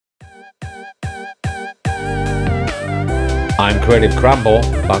I'm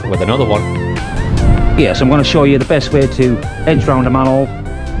Creativecrambo, back with another one. Yes, I'm going to show you the best way to edge round a manhole.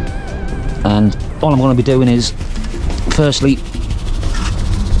 And all I'm going to be doing is, firstly,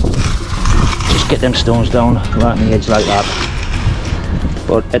 just get them stones down right on the edge like that.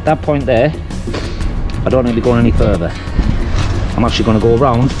 But at that point there, I don't need to be going any further. I'm actually going to go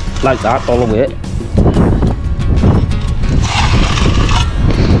around like that all the way.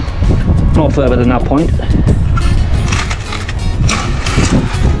 No further than that point.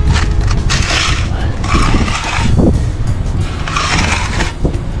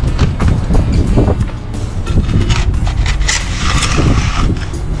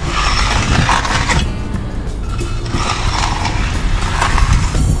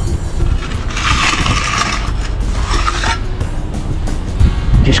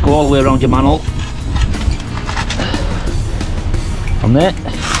 Just go all the way around your manhole. From there.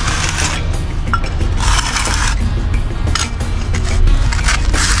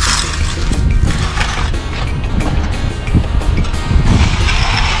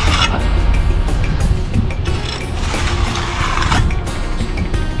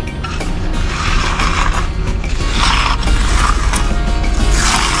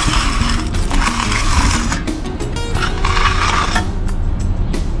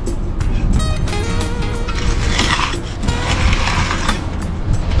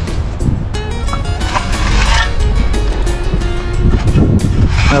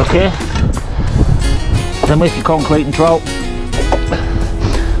 Okay, then with your concrete and trowel,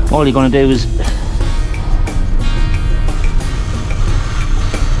 all you're going to do is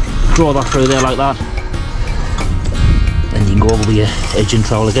draw that through there like that. Then you can go over with your edge and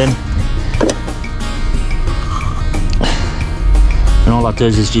trowel again, and all that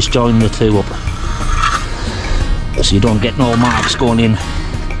does is just join the two up, so you don't get no marks going in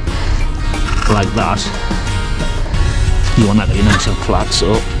like that. You want that to be nice and flat,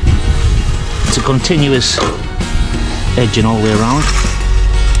 so it's a continuous edging all the way around,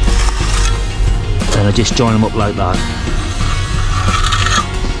 and I just join them up like that.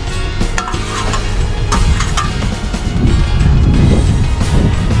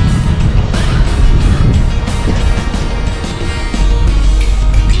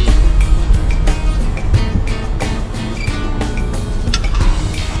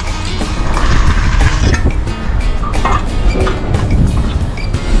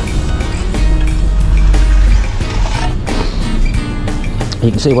 You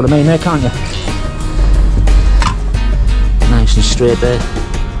can see what I mean there, can't you? Nice and straight there.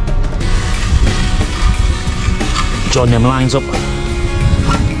 Join them lines up.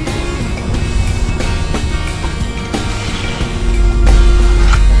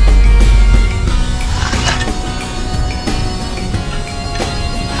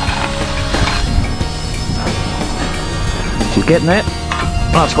 She's getting there.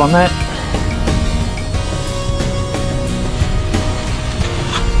 That's one there.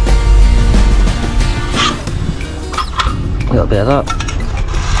 A little bit of that.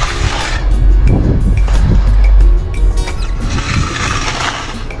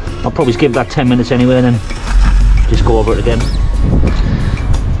 I'll probably give that 10 minutes anyway and then just go over it again.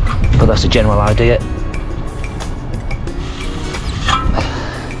 But that's the general idea.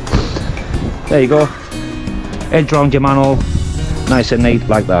 There you go. Edge round your manhole, nice and neat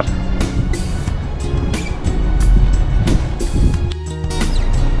like that.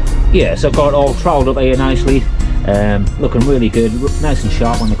 Yeah, so I've got it all troweled up here nicely. Looking really good, nice and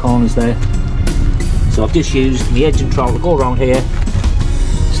sharp on the corners there. So I've just used the edge and trowel to go around here,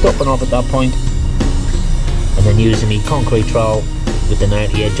 stopping off at that point, and then using the concrete trowel with the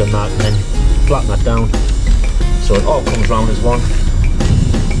 90 edge on that, and then flatten that down so it all comes round as one.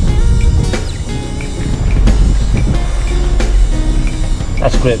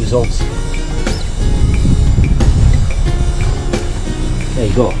 That's great results. There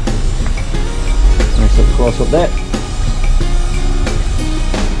you go. Nice up close up there.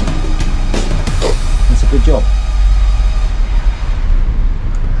 That's a good job.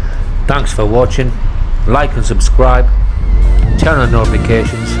 Thanks for watching. Like and subscribe. Turn on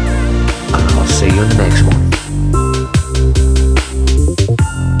notifications. And I'll see you in the next one.